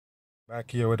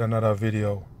Back here with another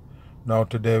video. Now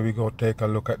today we go take a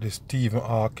look at this Stephen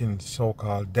Hawkins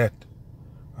so-called death.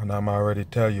 And I'm already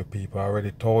tell you people, I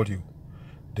already told you.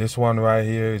 This one right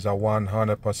here is a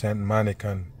 100%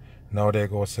 mannequin. Now they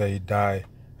go say he died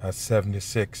at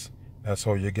 76. That's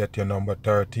how you get your number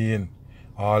 13.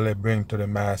 All they bring to the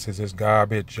masses is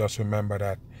garbage. Just remember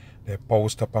that. They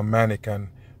post up a mannequin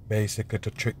basically to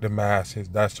trick the masses.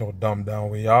 That's how dumbed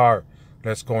down we are.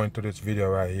 Let's go into this video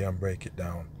right here and break it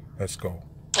down. Let's go.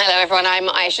 Hello, everyone. I'm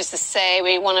Aisha Sasay.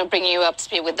 We want to bring you up to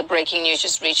speed with the breaking news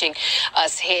just reaching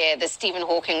us here. That Stephen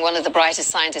Hawking, one of the brightest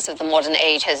scientists of the modern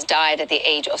age, has died at the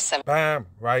age of 7. Bam!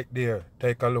 Right there.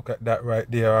 Take a look at that right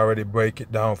there. I already break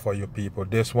it down for you people.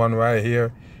 This one right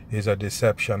here is a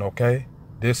deception, okay?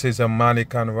 This is a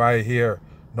mannequin right here.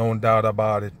 No doubt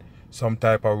about it. Some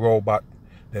type of robot.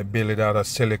 They build it out of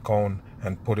silicone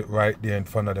and put it right there in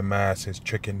front of the masses,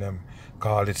 tricking them.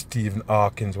 Call it Stephen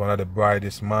Hawkins, one of the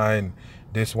brightest minds.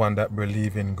 This one that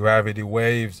believe in gravity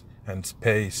waves and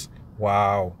space.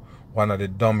 Wow. One of the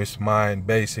dumbest mind,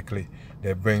 basically.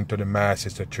 They bring to the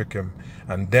masses to trick him.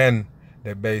 And then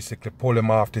they basically pull him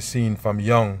off the scene from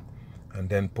young and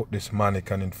then put this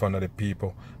mannequin in front of the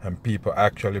people. And people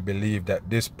actually believe that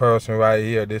this person right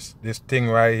here, this thing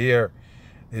right here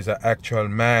is an actual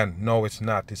man. No, it's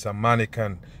not. It's a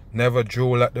mannequin. Never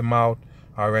drool at the mouth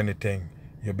or anything.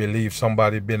 You believe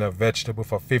somebody been a vegetable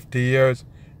for 50 years?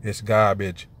 It's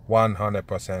garbage,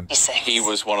 100%. He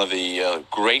was one of the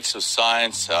greats of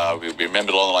science. We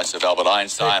remember along the lines of Albert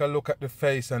Einstein. Take a look at the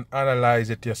face and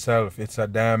analyze it yourself. It's a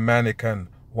damn mannequin,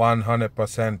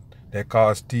 100%. They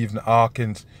call Stephen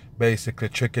Hawkins basically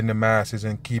tricking the masses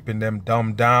and keeping them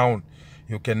dumbed down.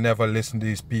 You can never listen to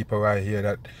these people right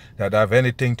here that have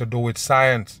anything to do with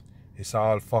science. It's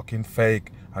all fucking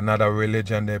fake. Another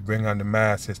religion they bring on the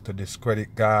masses to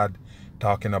discredit God,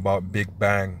 talking about Big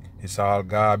Bang. It's all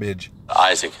garbage.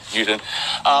 Isaac Newton.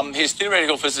 His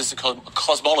theoretical physical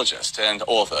cosmologist and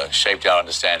author shaped our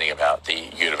understanding about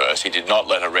the universe. He did not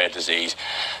let a rare disease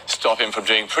stop him from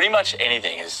doing pretty much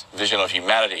anything. His vision of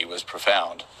humanity was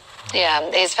profound.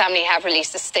 Yeah, his family have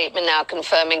released a statement now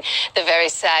confirming the very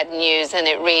sad news, and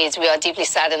it reads, "We are deeply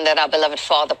saddened that our beloved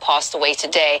father passed away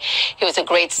today. He was a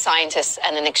great scientist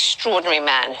and an extraordinary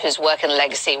man whose work and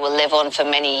legacy will live on for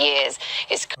many years."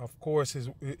 Of course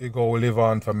it go live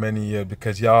on for many years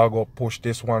because y'all go push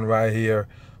this one right here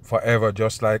forever,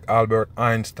 just like Albert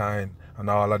Einstein and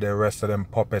all of the rest of them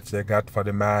puppets they got for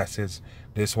the masses.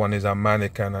 This one is a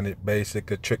mannequin and it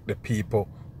basically tricked the people.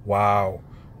 Wow.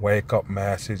 Wake up,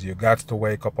 masses. You got to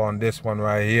wake up on this one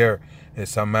right here.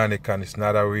 It's a mannequin. It's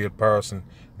not a real person.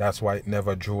 That's why it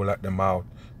never drool at the mouth.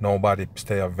 Nobody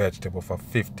stay a vegetable for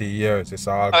 50 years. It's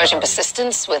all courage and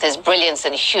persistence with his brilliance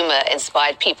and humor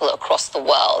inspired people across the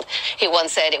world. He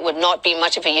once said it would not be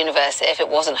much of a universe if it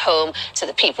wasn't home to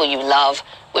the people you love.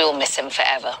 We will miss him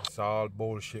forever. It's all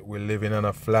bullshit. We're living on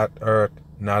a flat earth,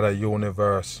 not a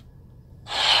universe.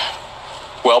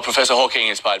 Well, Professor Hawking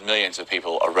inspired millions of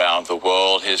people around the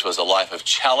world. His was a life of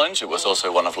challenge. It was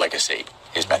also one of legacy.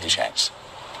 Here's Matthew Shanks.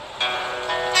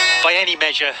 By any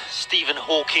measure, Stephen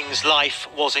Hawking's life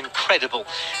was incredible.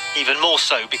 Even more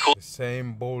so because the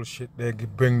same bullshit they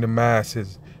bring the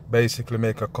masses, basically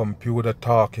make a computer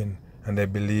talking and they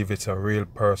believe it's a real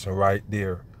person right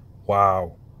there.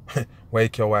 Wow.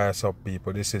 Wake your ass up,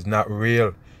 people. This is not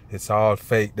real. It's all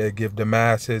fake they give the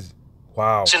masses.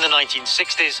 Wow. In the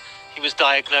 1960s, he was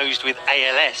diagnosed with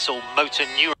ALS, or motor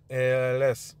neuron.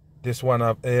 ALS. This one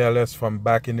have ALS from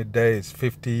back in the days,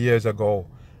 50 years ago,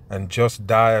 and just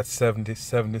died at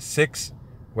 76.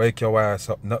 Wake your ass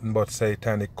up. Nothing but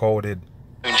satanic coded.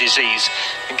 Disease,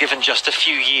 and given just a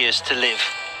few years to live.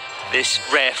 This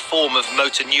rare form of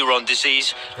motor neuron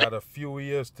disease got a few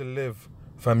years to live.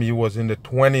 From he was in the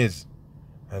 20s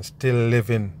and still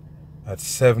living at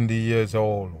 70 years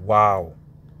old. Wow.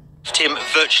 Him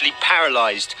virtually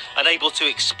paralyzed, unable to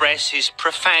express his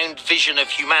profound vision of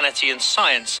humanity and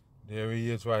science. There he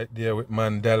is right there with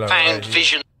Mandela. Profound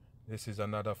vision. This is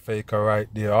another faker right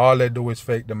there. All they do is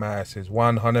fake the masses,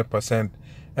 100%.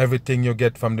 Everything you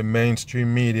get from the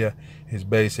mainstream media is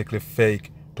basically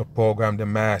fake to program the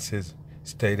masses,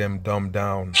 stay them dumbed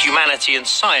down. Humanity and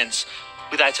science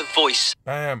without a voice.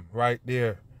 Bam, right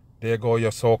there. There go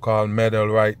your so-called medal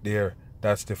right there.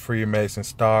 That's the Freemason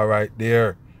star right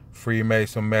there.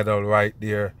 Freemason medal right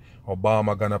there.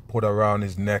 Obama gonna put around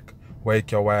his neck.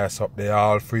 Wake your ass up. They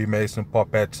all Freemason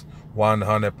puppets,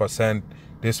 100%.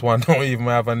 This one don't even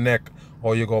have a neck.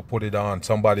 Or you go put it on.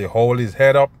 Somebody hold his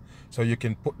head up so you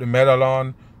can put the medal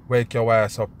on. Wake your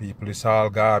ass up, people. It's all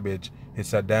garbage.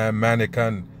 It's a damn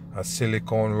mannequin, a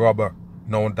silicone rubber.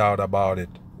 No doubt about it.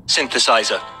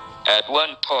 Synthesizer. At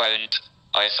one point,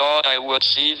 I thought I would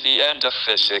see the end of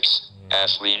physics,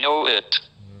 as we know it.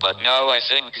 But now I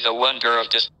think the wonder of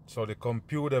this... So the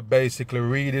computer basically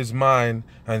read his mind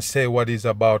and say what he's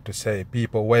about to say.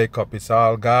 People, wake up, it's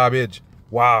all garbage.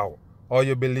 Wow. Or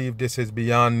you believe this is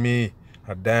beyond me?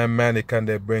 A damn mannequin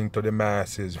they bring to the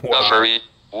masses. Wow. Discovery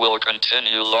will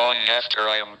continue long after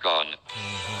I am gone.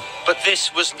 But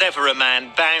this was never a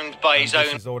man bound by his own...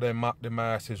 This is how they mock the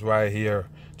masses right here.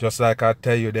 Just like I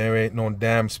tell you, there ain't no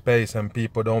damn space and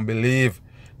people don't believe.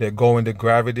 They go in the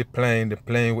gravity plane, the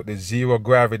plane with the zero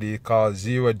gravity called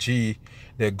 0G.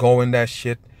 They go in that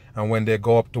shit, and when they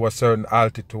go up to a certain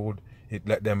altitude, it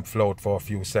let them float for a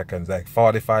few seconds. Like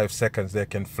 45 seconds they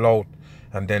can float,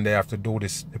 and then they have to do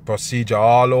the procedure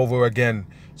all over again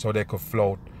so they could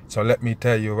float. So let me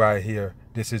tell you right here,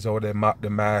 this is how they mock the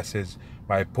masses,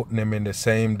 by putting them in the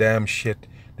same damn shit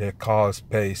they call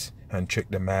space and trick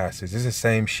the masses. It's the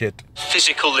same shit.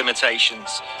 Physical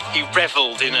limitations. He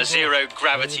reveled in a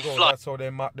zero-gravity flight. That's how they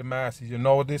mock the masses. You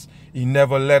know this? He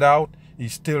never let out.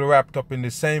 He's still wrapped up in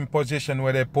the same position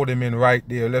where they put him in right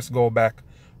there. Let's go back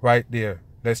right there.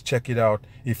 Let's check it out.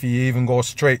 If he even goes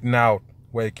straighten out,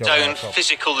 wake your ass up.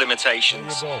 Physical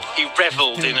limitations. He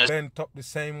reveled in a... bent up the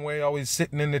same way how he's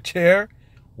sitting in the chair.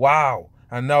 Wow.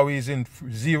 And now he's in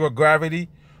zero gravity.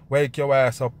 Wake your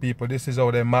ass up, people. This is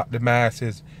how they mock the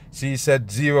masses. See, he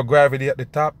said zero gravity at the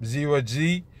top,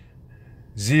 0G.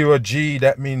 0G,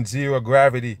 that means zero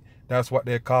gravity. That's what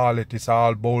they call it. It's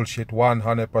all bullshit,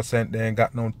 100%. They ain't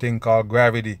got no thing called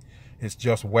gravity. It's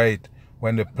just weight.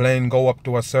 When the plane go up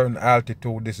to a certain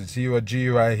altitude, this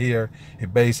 0G right here,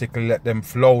 it basically let them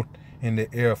float in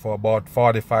the air for about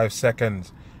 45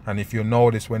 seconds. And if you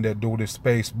notice, when they do the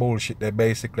space bullshit, they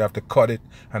basically have to cut it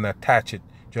and attach it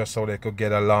just so they could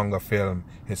get a longer film.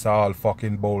 It's all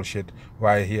fucking bullshit.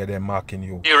 Right here, they're mocking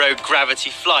you. Zero-gravity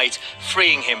flight,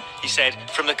 freeing him, he said,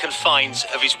 from the confines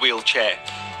of his wheelchair.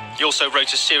 He also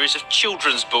wrote a series of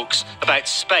children's books about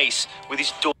space with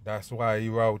his daughter. That's why he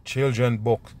wrote children's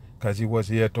books, because he was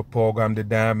here to program the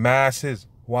damn masses,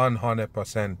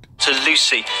 100%. To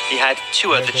Lucy, he had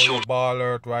two other children. Ball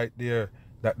Earth right there,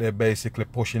 that they're basically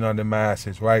pushing on the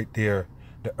masses, right there.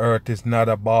 The earth is not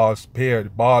a ball sphere.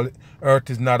 Earth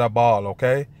is not a ball,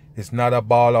 okay? It's not a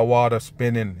ball of water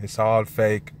spinning. It's all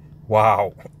fake.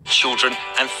 Wow. Children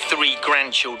and 3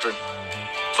 grandchildren.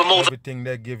 For more Everything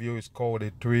they give you is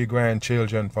coded. 3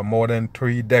 grandchildren for more than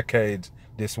 3 decades.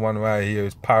 This one right here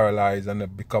is paralyzed and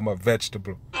have become a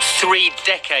vegetable. 3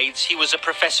 decades, he was a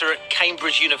professor at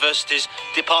Cambridge University's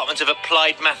Department of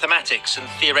Applied Mathematics and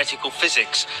Theoretical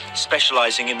Physics,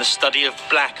 specializing in the study of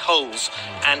black holes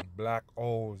and... Black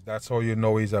holes, that's how you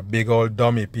know he's a big old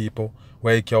dummy, people.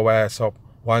 Wake your ass up.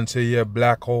 Once you hear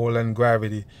black hole and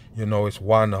gravity, you know it's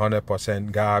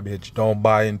 100% garbage. Don't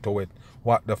buy into it.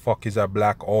 What the fuck is a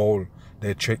black hole?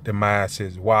 They trick the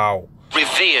masses. Wow.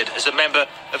 Revered as a member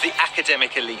of the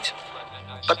academic elite.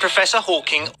 But Professor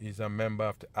Hawking... He's a member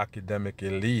of the academic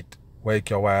elite.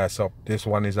 Wake your ass up. This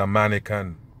one is a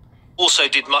mannequin. Also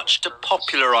did much to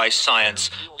popularize science,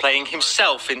 playing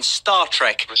himself in Star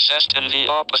Trek.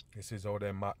 This is how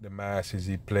they mock the masses.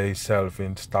 He plays self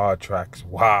in Star Treks.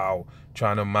 Wow.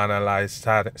 Trying to analyze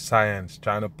science.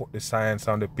 Trying to put the science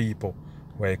on the people.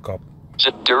 Wake up.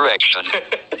 Direction.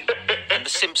 And The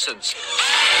Simpsons.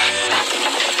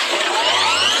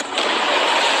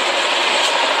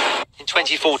 In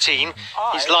 2014,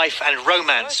 his life and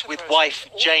romance with wife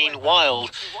Jane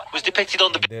Wilde was depicted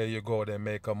on the... There you go, they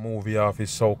make a movie of his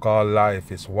so-called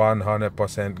life. It's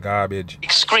 100% garbage.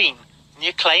 big screen in the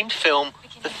acclaimed film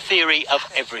The Theory of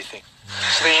Everything.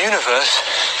 So the universe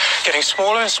getting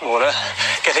smaller and smaller,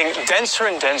 getting denser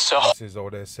and denser. This is how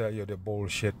they sell you the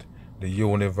bullshit. The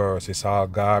universe is all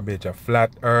garbage. A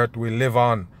flat earth we live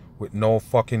on with no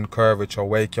fucking curvature.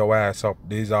 Wake your ass up.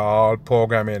 These are all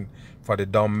programming for the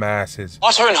dumb masses.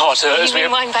 Hotter and hotter as we...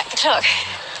 wind back the clock?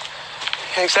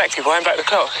 Exactly, wind back the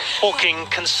clock. Hawking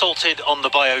consulted on the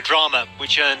biodrama,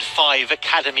 which earned 5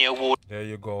 Academy Awards. There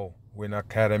you go. Win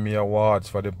Academy Awards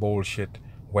for the bullshit.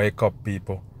 Wake up,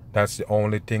 people. That's the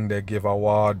only thing they give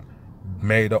award.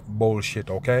 Made up bullshit,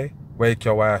 okay? Wake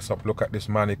your ass up. Look at this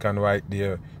mannequin right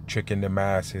there, tricking the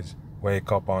masses.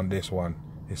 Wake up on this one.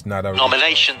 It's not a...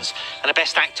 Nominations and a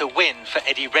Best Actor win for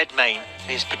Eddie Redmayne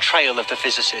for his portrayal of the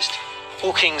physicist.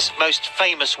 Hawking's most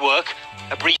famous work,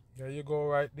 A Brief... There you go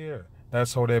right there.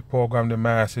 That's how they program the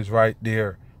masses right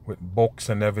there, with books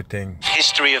and everything.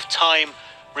 History of Time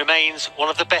remains one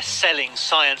of the best-selling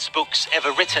science books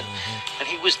ever written, and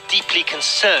he was deeply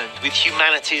concerned with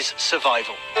humanity's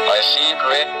survival. I see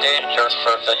great dangers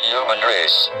for the human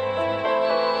race.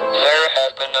 There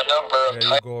have been a number of There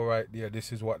you go right there.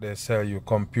 This is what they sell you.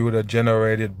 Computer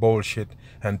generated bullshit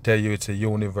and tell you it's a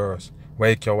universe.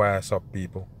 Wake your ass up,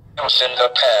 people. times in the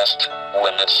past,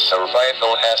 when its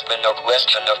survival has been a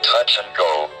question of touch and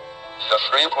go. The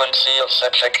frequency of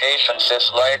such occasions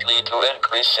is likely to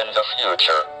increase in the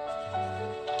future.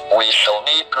 We shall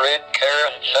need great care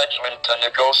and judgment to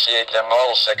negotiate them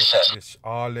all successfully.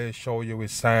 All they show you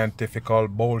is scientific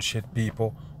bullshit,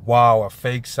 people. Wow, a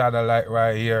fake satellite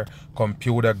right here,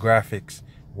 computer graphics.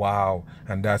 Wow,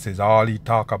 and that is all he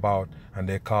talk about, and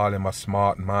they call him a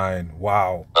smart mind.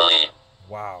 Wow.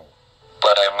 Wow.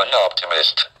 But I'm an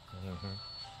optimist.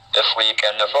 If we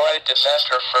can avoid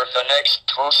disaster for the next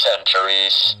 2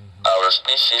 centuries, our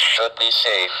species should be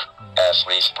safe as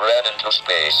we spread into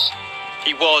space.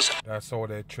 He was. That's how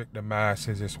they trick the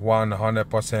masses. It's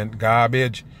 100%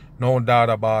 garbage. No doubt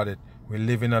about it. We're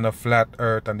living on a flat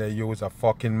earth and they use a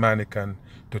fucking mannequin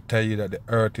to tell you that the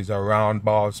earth is a round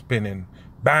ball spinning.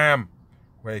 Bam!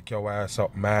 Wake your ass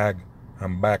up, mag.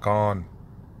 I'm back on.